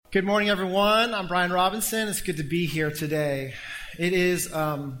Good morning, everyone. I'm Brian Robinson. It's good to be here today. It is,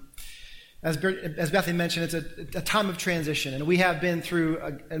 as Bethany mentioned, it's a time of transition, and we have been through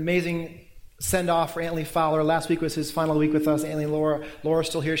an amazing send-off for Antley Fowler. Last week was his final week with us. Antley and Laura. Laura's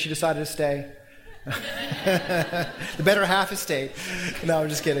still here. She decided to stay. The better half has stayed. No, I'm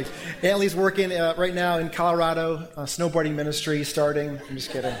just kidding. Antley's working right now in Colorado, snowboarding ministry starting. I'm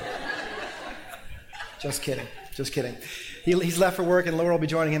just kidding. Just kidding. He's left for work, and Laura will be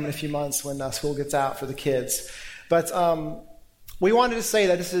joining him in a few months when school gets out for the kids. But we wanted to say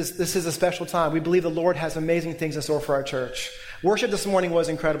that this is a special time. We believe the Lord has amazing things in store for our church. Worship this morning was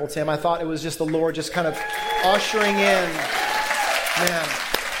incredible, Tim. I thought it was just the Lord just kind of ushering in. Man,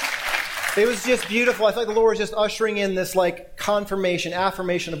 it was just beautiful. I feel like the Lord was just ushering in this like confirmation,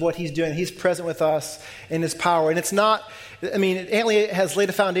 affirmation of what He's doing. He's present with us in His power. And it's not, Antley has laid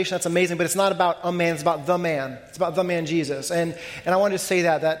a foundation that's amazing, but it's not about a man, it's about the man. It's about the man, Jesus. And I wanted to say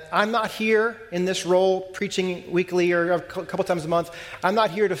that I'm not here in this role preaching weekly or a couple times a month. I'm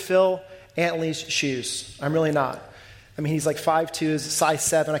not here to fill Antley's shoes. I'm really not. He's like 5'2", is size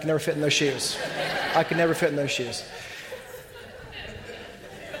 7. I can never fit in those shoes.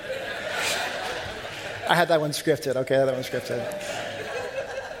 I had that one scripted.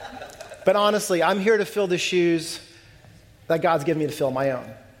 But honestly, I'm here to fill the shoes that God's given me to fill my own.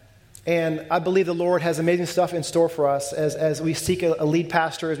 And I believe the Lord has amazing stuff in store for us as we seek a lead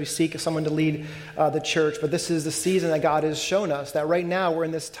pastor, as we seek someone to lead the church. But this is the season that God has shown us that right now we're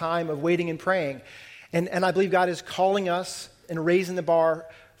in this time of waiting and praying. And I believe God is calling us and raising the bar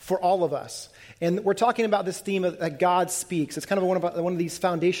for all of us. And we're talking about this theme of that God speaks. It's kind of one of these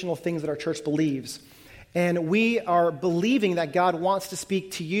foundational things that our church believes. And we are believing that God wants to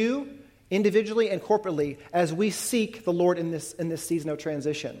speak to you individually and corporately as we seek the Lord in this season of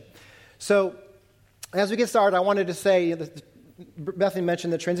transition. So as we get started, I wanted to say, Bethany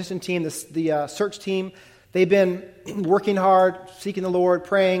mentioned the transition team, the search team. They've been working hard, seeking the Lord,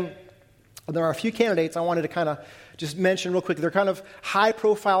 praying. There are a few candidates I wanted to kind of just mention real quick. They're kind of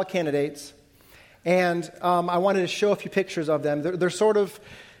high-profile candidates. And I wanted to show a few pictures of them. They're sort of...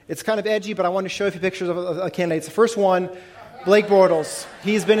 It's kind of edgy, but I want to show you a few pictures of candidates. The first one, Blake Bortles.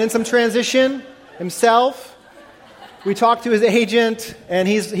 He's been in some transition himself. We talked to his agent, and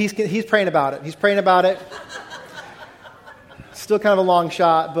he's praying about it. Still kind of a long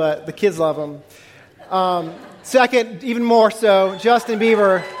shot, but the kids love him. Second, even more so, Justin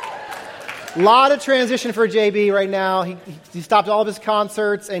Bieber. A lot of transition for JB right now. He stopped all of his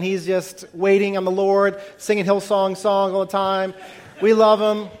concerts, and he's just waiting on the Lord, singing Hillsong songs all the time. We love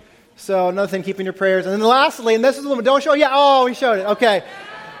him. So another thing, keep in your prayers. And then lastly, and this is the one, don't show it yet. Oh, he showed it. Okay.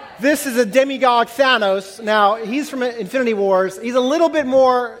 This is a demigod Thanos. Now, he's from Infinity Wars. He's a little bit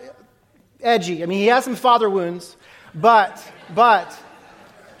more edgy. He has some father wounds, but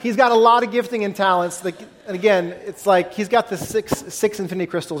he's got a lot of gifting and talents. And again, it's like he's got the six Infinity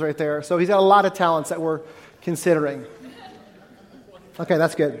Crystals right there. So he's got a lot of talents that we're considering. Okay,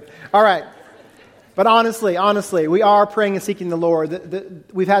 that's good. All right. But honestly, we are praying and seeking the Lord.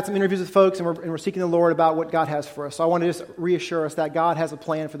 We've had some interviews with folks, and we're seeking the Lord about what God has for us. So I want to just reassure us that God has a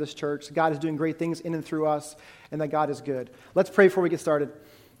plan for this church. God is doing great things in and through us, and that God is good. Let's pray before we get started.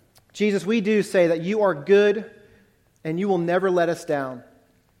 Jesus, we do say that you are good, and you will never let us down.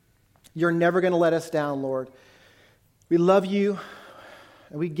 You're never going to let us down, Lord. We love you,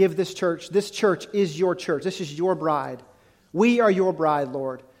 and we give this church. This church is your church. This is your bride. We are your bride,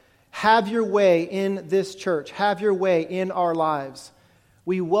 Lord. Have your way in this church. Have your way in our lives.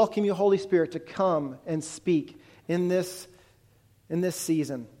 We welcome you, Holy Spirit, to come and speak in this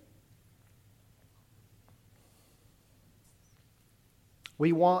season.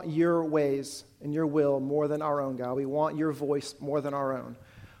 We want your ways and your will more than our own, God. We want your voice more than our own.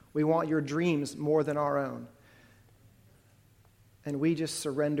 We want your dreams more than our own. And we just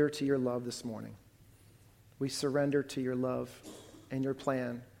surrender to your love this morning. We surrender to your love and your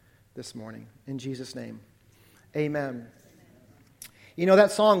plan this morning. In Jesus' name, amen. You know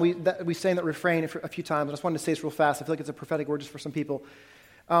that song, we sang that refrain a few times. I just wanted to say this real fast. I feel like it's a prophetic word just for some people.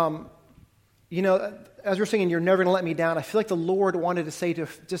 As we're singing, you're never going to let me down, I feel like the Lord wanted to say to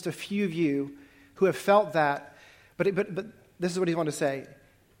just a few of you who have felt that, but this is what he wanted to say.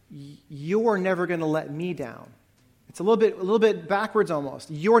 You're never going to let me down. It's a little bit backwards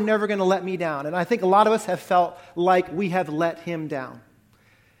almost. You're never going to let me down. And I think a lot of us have felt like we have let him down.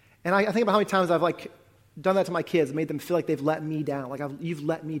 And I think about how many times I've done that to my kids, made them feel like they've let me down, you've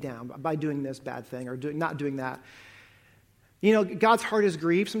let me down by doing this bad thing or not doing that. God's heart is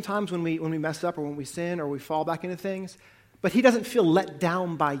grieved sometimes when we mess up or when we sin or we fall back into things, but he doesn't feel let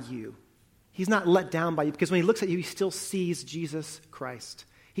down by you. He's not let down by you because when he looks at you, he still sees Jesus Christ.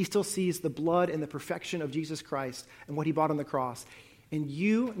 He still sees the blood and the perfection of Jesus Christ and what he brought on the cross. And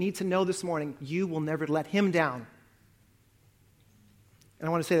you need to know this morning, you will never let him down. And I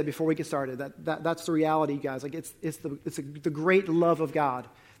want to say that before we get started, that's the reality, guys. Like it's the great love of God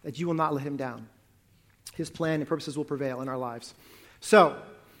that you will not let him down. His plan and purposes will prevail in our lives. So,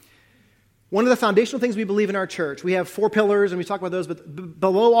 one of the foundational things we believe in our church, we have 4 pillars and we talk about those, but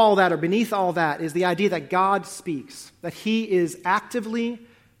below all that or beneath all that is the idea that God speaks, that he is actively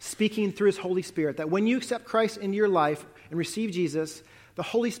speaking through his Holy Spirit, that when you accept Christ into your life and receive Jesus, the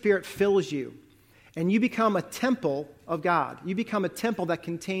Holy Spirit fills you and you become a temple of God. You become a temple that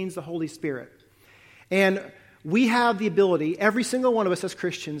contains the Holy Spirit. And we have the ability, every single one of us as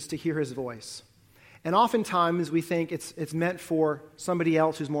Christians, to hear his voice. And oftentimes we think it's meant for somebody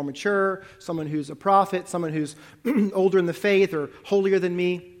else who's more mature, someone who's a prophet, someone who's older in the faith or holier than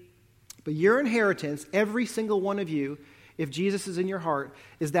me. But your inheritance, every single one of you, if Jesus is in your heart,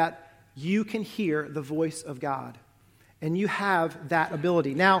 is that you can hear the voice of God. And you have that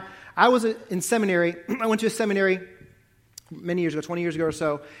ability. Now, I was in seminary. I went to a seminary many years ago, 20 years ago or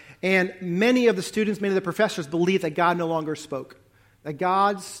so, and many of the students, many of the professors believed that God no longer spoke. That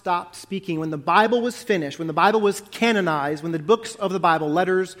God stopped speaking when the Bible was finished, when the Bible was canonized, when the books of the Bible,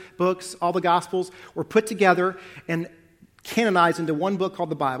 letters, books, all the Gospels were put together and canonized into one book called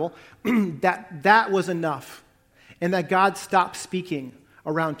the Bible, that was enough. And that God stopped speaking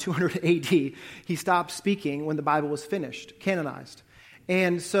around 200 AD. He stopped speaking when the Bible was finished, canonized.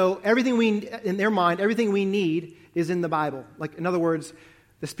 And so in their mind, everything we need is in the Bible. Like, in other words,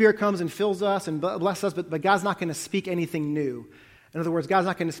 the Spirit comes and fills us and blesses us, but God's not going to speak anything new. In other words, God's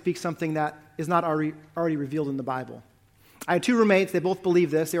not going to speak something that is not already revealed in the Bible. I had 2 roommates. They both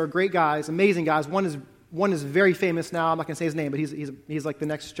believe this. They were great guys, amazing guys. One is very famous now. I'm not going to say his name, but he's like the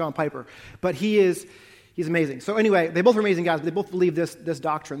next John Piper. But he's amazing. So anyway, they both were amazing guys. But they both believe this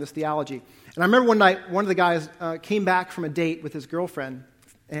doctrine, this theology. And I remember one night, one of the guys came back from a date with his girlfriend,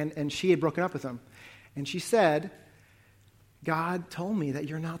 and she had broken up with him. And she said, "God told me that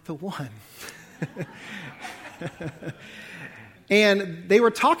you're not the one." And they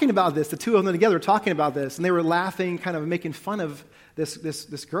were talking about this, the 2 of them together were talking about this, and they were laughing, kind of making fun of this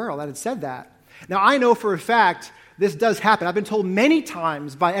girl that had said that. Now, I know for a fact this does happen. I've been told many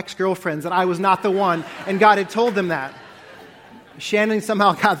times by ex-girlfriends that I was not the one, and God had told them that. Shannon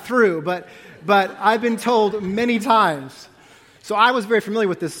somehow got through, but I've been told many times. So I was very familiar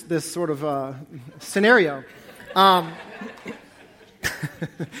with this sort of scenario.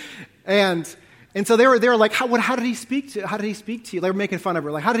 And so they were like, how did he speak to you? They were making fun of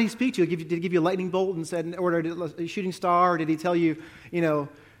her. Like, how did he speak to you? Did he give you a lightning bolt and said, or a shooting star? Or did he tell you,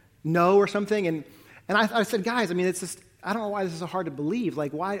 no or something? And I said, guys, I mean, it's just, I don't know why this is so hard to believe.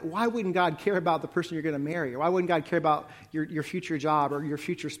 Like, why wouldn't God care about the person you're going to marry? Or why wouldn't God care about your future job or your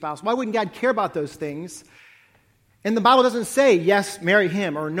future spouse? Why wouldn't God care about those things? And the Bible doesn't say, yes, marry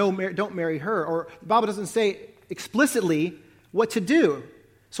him, or no, don't marry her. Or the Bible doesn't say explicitly what to do.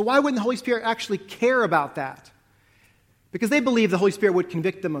 So why wouldn't the Holy Spirit actually care about that? Because they believe the Holy Spirit would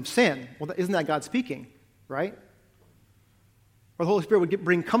convict them of sin. Well, isn't that God speaking, right? Or the Holy Spirit would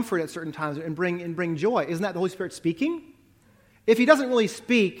bring comfort at certain times and bring joy. Isn't that the Holy Spirit speaking? If he doesn't really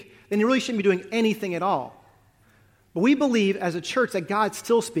speak, then he really shouldn't be doing anything at all. But we believe as a church that God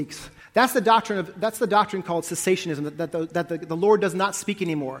still speaks. That's the doctrine called cessationism, that the Lord does not speak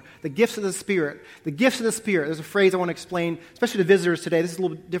anymore. The gifts of the Spirit. The gifts of the Spirit. There's a phrase I want to explain, especially to visitors today. This is a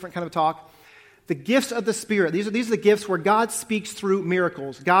little different kind of talk. The gifts of the Spirit. These are the gifts where God speaks through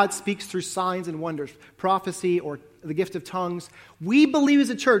miracles. God speaks through signs and wonders. Prophecy or the gift of tongues. We believe as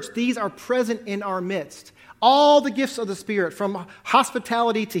a church these are present in our midst. All the gifts of the Spirit, from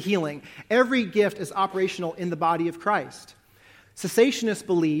hospitality to healing, every gift is operational in the body of Christ. Cessationists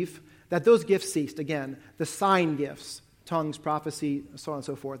believe that those gifts ceased. Again, the sign gifts, tongues, prophecy, so on and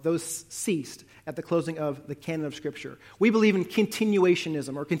so forth, those ceased at the closing of the canon of Scripture. We believe in continuation,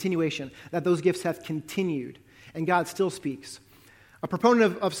 that those gifts have continued, and God still speaks. A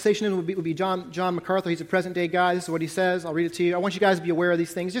proponent of cessationism would be John MacArthur. He's a present-day guy. This is what he says. I'll read it to you. I want you guys to be aware of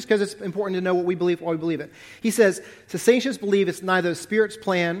these things just because it's important to know what we believe, why we believe it. He says, cessationists believe it's neither the Spirit's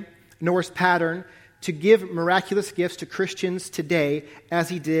plan nor his pattern to give miraculous gifts to Christians today as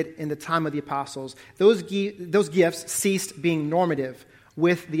he did in the time of the apostles. Those gifts ceased being normative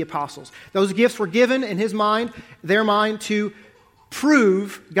with the apostles. Those gifts were given in their mind, to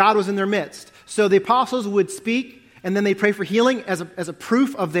prove God was in their midst. So the apostles would speak, and then they pray for healing as a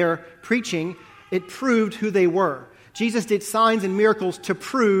proof of their preaching. It proved who they were. Jesus did signs and miracles to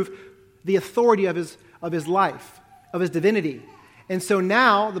prove the authority of his life, of his divinity. And so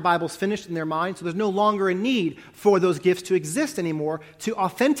now the Bible's finished in their mind, so there's no longer a need for those gifts to exist anymore to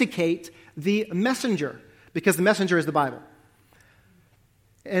authenticate the messenger, because the messenger is the Bible.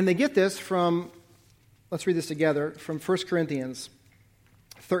 And they get this from, let's read this together, from 1 Corinthians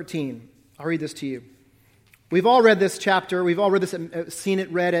 13. I'll read this to you. We've all read this chapter. We've all read this, seen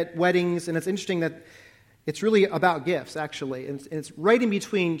it read at weddings, and it's interesting that it's really about gifts, actually. And it's right in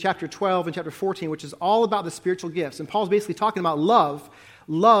between chapter 12 and chapter 14, which is all about the spiritual gifts. And Paul's basically talking about love.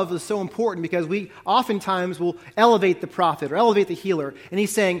 Love is so important because we oftentimes will elevate the prophet or elevate the healer. And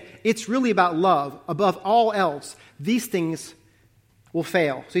he's saying it's really about love. Above all else, these things will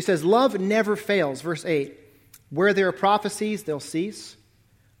fail. So he says, love never fails. Verse 8, where there are prophecies, they'll cease.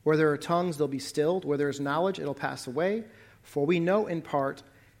 Where there are tongues, they'll be stilled. Where there is knowledge, it'll pass away. For we know in part,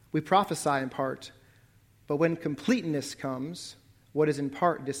 we prophesy in part. But when completeness comes, what is in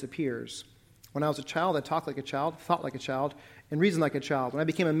part disappears. When I was a child, I talked like a child, thought like a child, and reasoned like a child. When I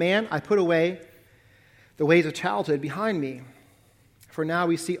became a man, I put away the ways of childhood behind me. For now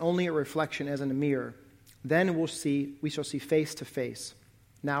we see only a reflection as in a mirror. Then we shall see face to face.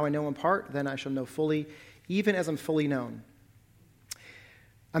 Now I know in part, then I shall know fully, even as I'm fully known.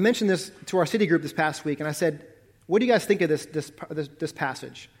 I mentioned this to our city group this past week, and I said, what do you guys think of this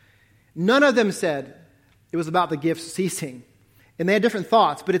passage? None of them said it was about the gifts ceasing. And they had different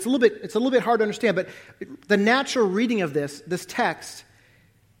thoughts, but it's a little bit hard to understand. But the natural reading of this text,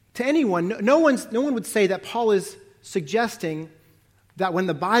 to anyone, no one would say that Paul is suggesting that when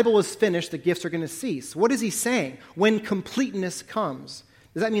the Bible is finished, the gifts are going to cease. What is he saying? When completeness comes.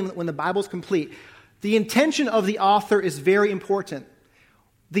 Does that mean when the Bible is complete? The intention of the author is very important.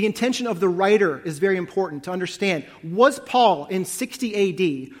 The intention of the writer is very important to understand. Was Paul in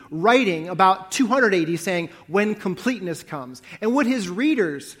 60 AD writing about 200 AD saying, when completeness comes? And would his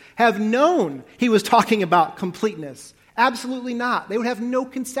readers have known he was talking about completeness? Absolutely not. They would have no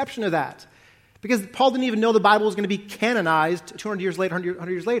conception of that. Because Paul didn't even know the Bible was going to be canonized 200 years later, 100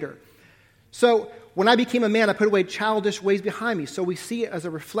 years later. So when I became a man, I put away childish ways behind me. So we see it as a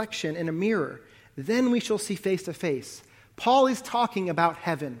reflection in a mirror. Then we shall see face to face. Paul is talking about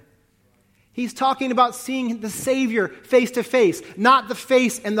heaven. He's talking about seeing the Savior face to face, not the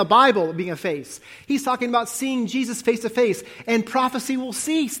face and the Bible being a face. He's talking about seeing Jesus face to face, and prophecy will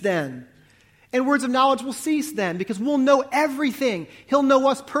cease then. And words of knowledge will cease then, because we'll know everything. He'll know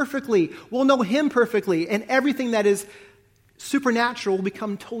us perfectly. We'll know him perfectly, and everything that is supernatural will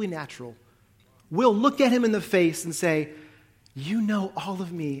become totally natural. We'll look at him in the face and say, you know all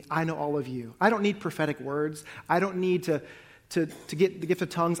of me, I know all of you. I don't need prophetic words. I don't need to get the gift of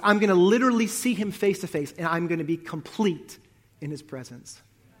tongues. I'm going to literally see him face to face, and I'm going to be complete in his presence.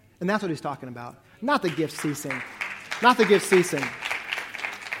 And that's what he's talking about. Not the gift ceasing. Not the gift ceasing.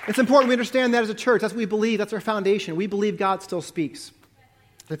 It's important we understand that as a church. That's what we believe. That's our foundation. We believe God still speaks.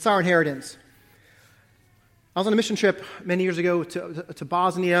 That's our inheritance. I was on a mission trip many years ago to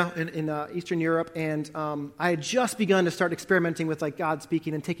Bosnia in Eastern Europe, and I had just begun to start experimenting with like God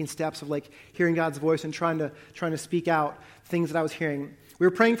speaking and taking steps of like hearing God's voice and trying to speak out things that I was hearing. We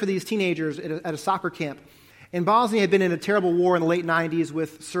were praying for these teenagers at a soccer camp. And Bosnia had been in a terrible war in the late 90s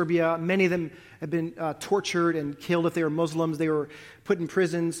with Serbia. Many of them had been tortured and killed. If they were Muslims, they were put in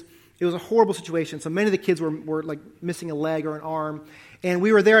prisons. It was a horrible situation. So many of the kids were like missing a leg or an arm. And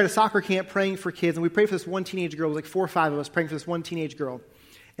we were there at a soccer camp praying for kids. And we prayed for this one teenage girl. It was like 4 or 5 of us praying for this one teenage girl.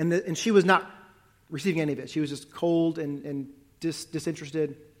 And she was not receiving any of it. She was just cold and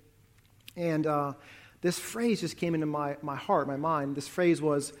disinterested. And this phrase just came into my heart, my mind. This phrase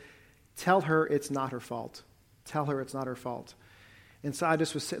was, tell her it's not her fault. Tell her it's not her fault. And so I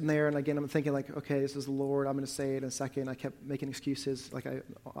just was sitting there, and again, I'm thinking like, okay, this is the Lord. I'm going to say it in a second. I kept making excuses like I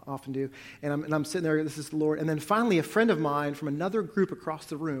often do. And I'm sitting there, this is the Lord. And then finally, a friend of mine from another group across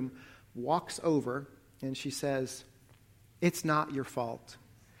the room walks over, and she says, it's not your fault.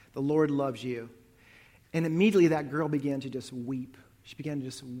 The Lord loves you. And immediately that girl began to just weep. She began to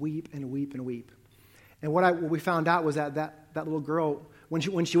just weep and weep and weep. And what we found out was that little girl,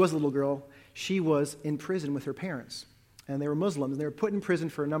 when she was a little girl, she was in prison with her parents. And they were Muslims, and they were put in prison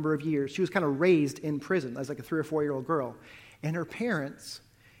for a number of years. She was kind of raised in prison as like a 3 or 4-year-old girl. And her parents,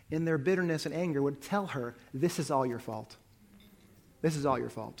 in their bitterness and anger, would tell her, this is all your fault. This is all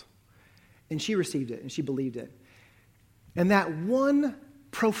your fault. And she received it, and she believed it. And that one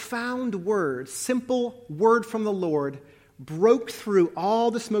profound word, simple word from the Lord, broke through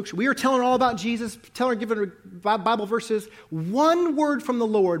all the smoke. We were telling her all about Jesus, telling her, giving her Bible verses. One word from the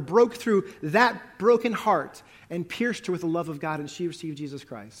Lord broke through that broken heart and pierced her with the love of God, and she received Jesus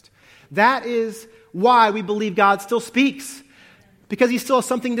Christ. That is why we believe God still speaks, because he still has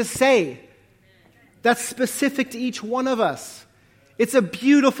something to say that's specific to each one of us. It's a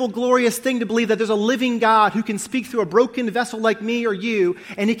beautiful, glorious thing to believe that there's a living God who can speak through a broken vessel like me or you,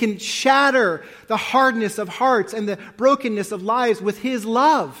 and he can shatter the hardness of hearts and the brokenness of lives with his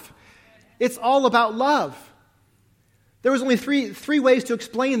love. It's all about love. There was only three ways to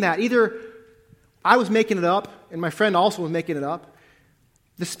explain that. Either I was making it up, and my friend also was making it up.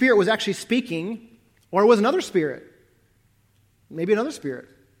 The Spirit was actually speaking, or it was another spirit. Maybe another spirit.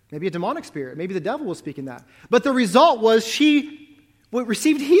 Maybe a demonic spirit. Maybe the devil was speaking that. But the result was she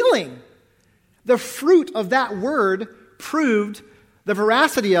received healing. The fruit of that word proved the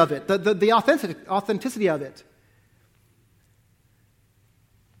veracity of it, the authenticity of it.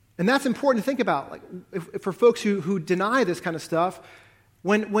 And that's important to think about. Like, for folks who deny this kind of stuff,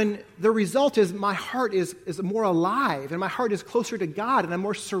 when the result is my heart is more alive and my heart is closer to God and I'm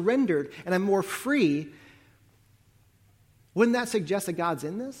more surrendered and I'm more free, wouldn't that suggest that God's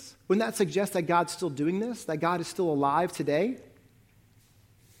in this? Wouldn't that suggest that God's still doing this, that God is still alive today?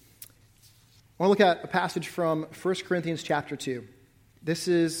 I want to look at a passage from 1 Corinthians chapter 2. This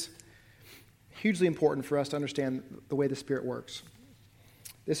is hugely important for us to understand the way the Spirit works.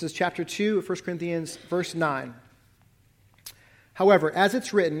 This is chapter 2 of 1 Corinthians, verse 9. However, as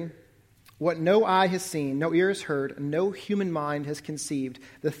it's written, what no eye has seen, no ear has heard, no human mind has conceived,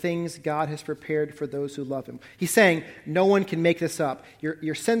 the things God has prepared for those who love him. He's saying no one can make this up.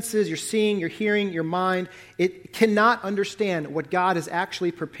 Your senses, your seeing, your hearing, your mind, it cannot understand what God has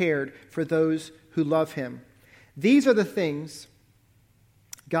actually prepared for those who love him. These are the things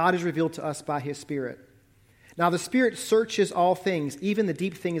God has revealed to us by his Spirit. Now the Spirit searches all things, even the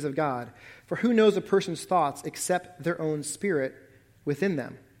deep things of God. For who knows a person's thoughts except their own spirit within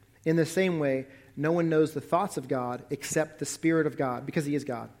them? In the same way, no one knows the thoughts of God except the Spirit of God, because he is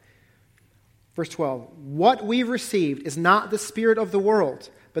God. Verse 12, what we've received is not the spirit of the world,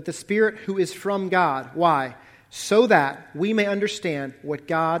 but the Spirit who is from God. Why? So that we may understand what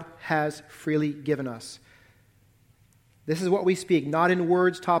God has freely given us. This is what we speak, not in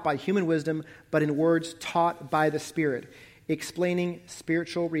words taught by human wisdom, but in words taught by the Spirit, explaining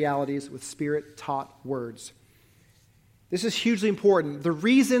spiritual realities with Spirit-taught words. This is hugely important. The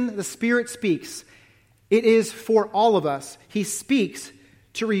reason the Spirit speaks, it is for all of us. He speaks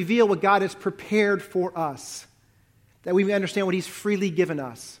to reveal what God has prepared for us, that we may understand what he's freely given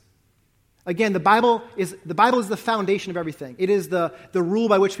us. Again, the Bible is the foundation of everything. It is the rule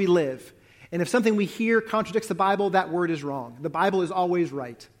by which we live. And if something we hear contradicts the Bible, that word is wrong. The Bible is always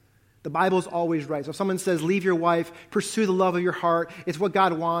right. The Bible is always right. So if someone says, leave your wife, pursue the love of your heart, it's what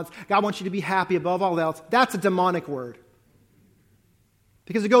God wants, God wants you to be happy above all else, that's a demonic word.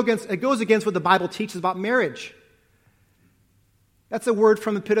 Because it goes against what the Bible teaches about marriage. That's a word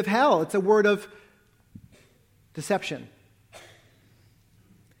from the pit of hell. It's a word of deception.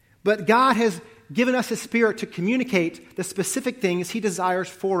 But God has given us his Spirit to communicate the specific things he desires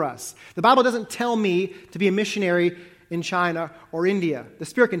for us. The Bible doesn't tell me to be a missionary in China or India. The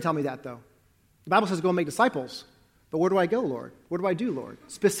Spirit can tell me that, though. The Bible says go and make disciples. But where do I go, Lord? What do I do, Lord?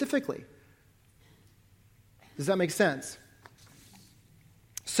 Specifically. Does that make sense?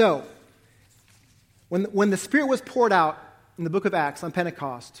 So, when the Spirit was poured out in the book of Acts on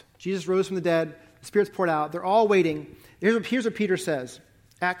Pentecost, Jesus rose from the dead, the Spirit's poured out, they're all waiting. Here's what Peter says,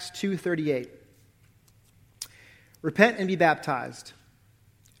 Acts 2:38. Repent and be baptized,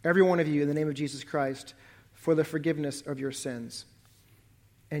 every one of you, in the name of Jesus Christ, for the forgiveness of your sins,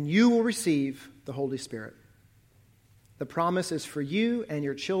 and you will receive the Holy Spirit. The promise is for you and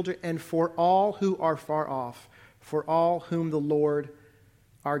your children and for all who are far off, for all whom the Lord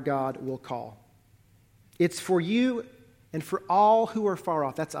our God will call. It's for you and for all who are far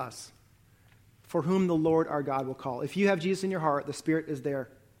off. That's us. For whom the Lord our God will call. If you have Jesus in your heart, the Spirit is there.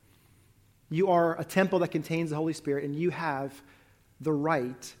 You are a temple that contains the Holy Spirit, and you have the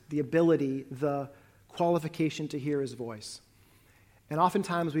right, the ability, the qualification to hear his voice. And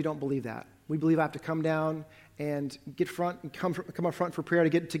oftentimes we don't believe that. We believe I have to come down and come up front for prayer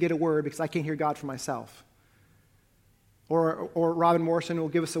to get a word because I can't hear God for myself. Or Robin Morrison will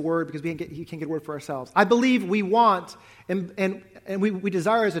give us a word because he can't get a word for ourselves. I believe we want and we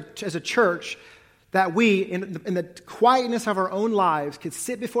desire as a church that we, in the quietness of our own lives, could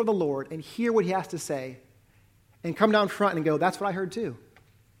sit before the Lord and hear what he has to say and come down front and go, that's what I heard too.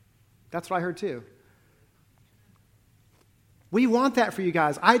 That's what I heard too. We want that for you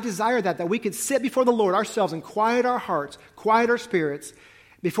guys. I desire that we could sit before the Lord ourselves and quiet our hearts, quiet our spirits,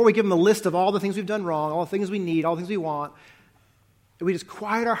 before we give him a list of all the things we've done wrong, all the things we need, all the things we want. We just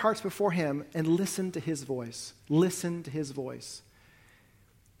quiet our hearts before him and listen to his voice. Listen to his voice.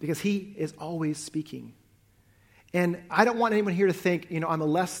 Because he is always speaking. And I don't want anyone here to think, I'm a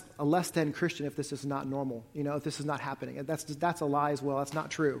less than Christian if this is not normal, if this is not happening. And that's a lie as well. That's not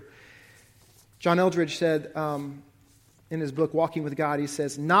true. John Eldredge said in his book, Walking with God, he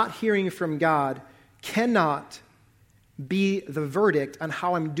says, not hearing from God cannot be the verdict on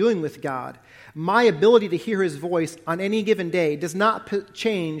how I'm doing with God. My ability to hear his voice on any given day does not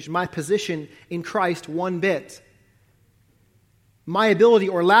change my position in Christ one bit. My ability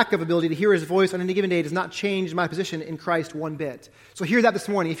or lack of ability to hear his voice on any given day does not change my position in Christ one bit. So hear that this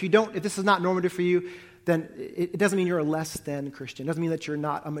morning. If this is not normative for you, then it doesn't mean you're a less than Christian. It doesn't mean that you're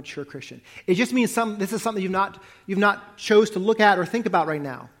not a mature Christian. It just means this is something you've not chose to look at or think about right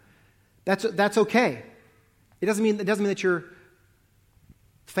now. That's okay. It doesn't mean that you're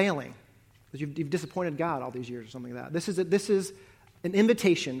failing, that you've disappointed God all these years or something like that. This is an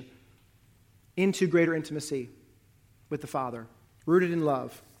invitation into greater intimacy with the Father, rooted in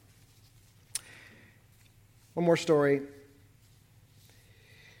love. One more story.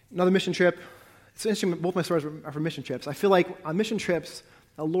 Another mission trip. It's interesting, both my stories are from mission trips. I feel like on mission trips,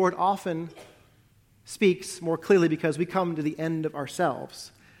 the Lord often speaks more clearly because we come to the end of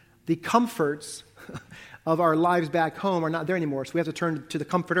ourselves. The comforts of our lives back home are not there anymore, so we have to turn to the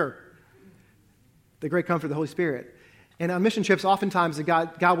Comforter, the great Comforter, the Holy Spirit. And on mission trips, oftentimes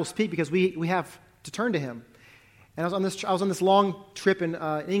God will speak because we have to turn to Him. And I was on this long trip in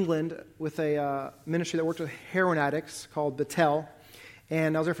England with a ministry that worked with heroin addicts called Bethel,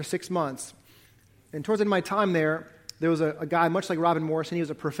 and I was there for 6 months. And towards the end of my time there was a guy much like Robin Morrison. He was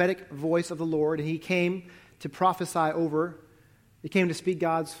a prophetic voice of the Lord, and he came to prophesy he came to speak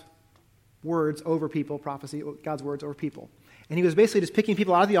God's words over people, prophecy, God's words over people. And he was basically just picking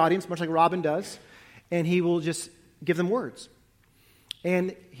people out of the audience, much like Robin does, and he will just give them words.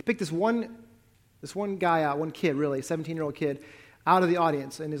 And he picked this one guy out, one kid really, 17-year-old kid, out of the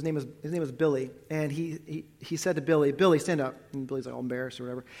audience, and his name was Billy. And he said to Billy, stand up. And Billy's like all embarrassed or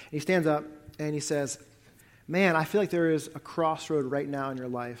whatever. And he stands up and he says, man, I feel like there is a crossroad right now in your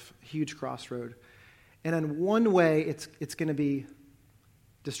life, a huge crossroad. And in one way, it's going to be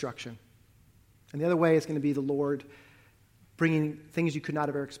destruction. And the other way is going to be the Lord bringing things you could not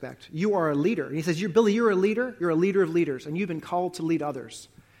ever expect. You are a leader. And he says, Billy, you're a leader. You're a leader of leaders, and you've been called to lead others.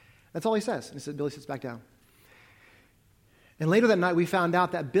 That's all he says. And he said, Billy sits back down. And later that night, we found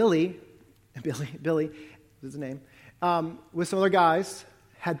out that Billy is his name, with some other guys,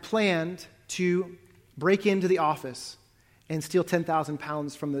 had planned to break into the office and steal 10,000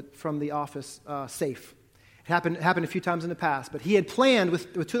 pounds from the office safe. It happened a few times in the past, but he had planned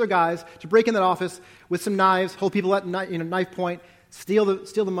with two other guys to break in that office with some knives, hold people at knife point, steal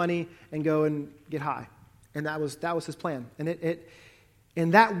the money, and go and get high. And that was his plan.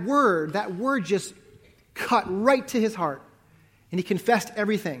 And that word just cut right to his heart. And he confessed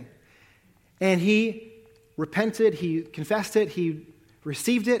everything. And he repented, he confessed it, he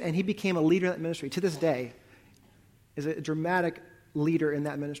received it, and he became a leader in that ministry. To this day, is a dramatic leader in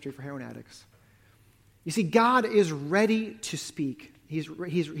that ministry for heroin addicts. You see, God is ready to speak.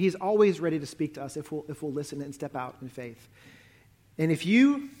 He's always ready to speak to us if we'll listen and step out in faith. And if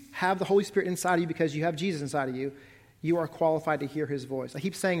you have the Holy Spirit inside of you because you have Jesus inside of you, you are qualified to hear His voice. I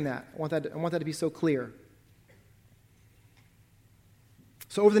keep saying that. I want that to be so clear.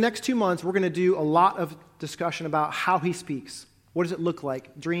 So over the next 2 months, we're going to do a lot of discussion about how He speaks. What does it look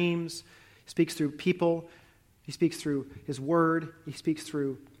like? Dreams. He speaks through people. He speaks through His Word. He speaks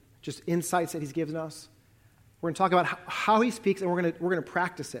through just insights that He's given us. We're going to talk about how He speaks, and we're going to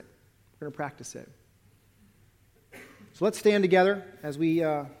practice it. We're going to practice it. So let's stand together as we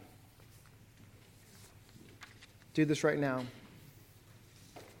do this right now.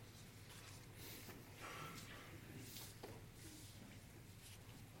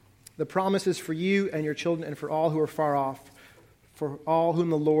 The promise is for you and your children and for all who are far off, for all whom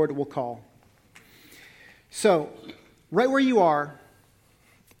the Lord will call. So, right where you are,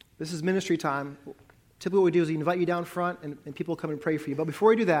 this is ministry time. Typically what we do is we invite you down front and people come and pray for you. But before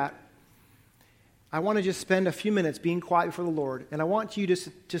we do that, I want to just spend a few minutes being quiet before the Lord. And I want you just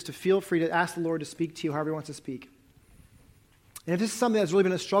to feel free to ask the Lord to speak to you however He wants to speak. And if this is something that's really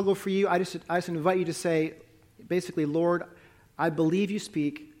been a struggle for you, I just invite you to say, basically, Lord, I believe you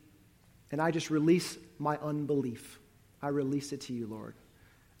speak, and I just release my unbelief. I release it to you, Lord.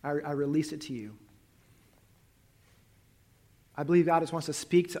 I release it to you. I believe God just wants to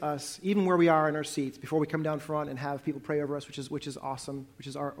speak to us, even where we are in our seats, before we come down front and have people pray over us, which is awesome, which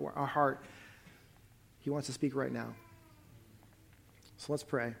is our heart. He wants to speak right now. So let's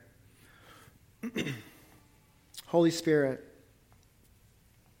pray. Holy Spirit,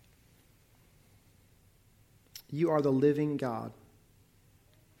 you are the living God.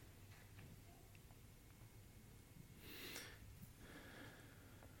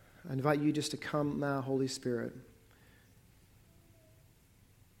 I invite you just to come now, Holy Spirit,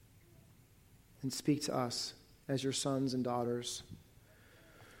 and speak to us as your sons and daughters.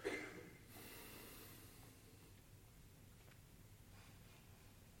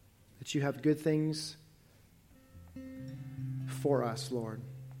 That you have good things for us, Lord.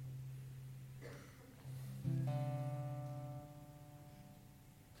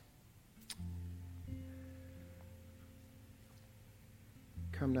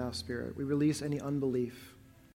 Come now, Spirit. We release any unbelief.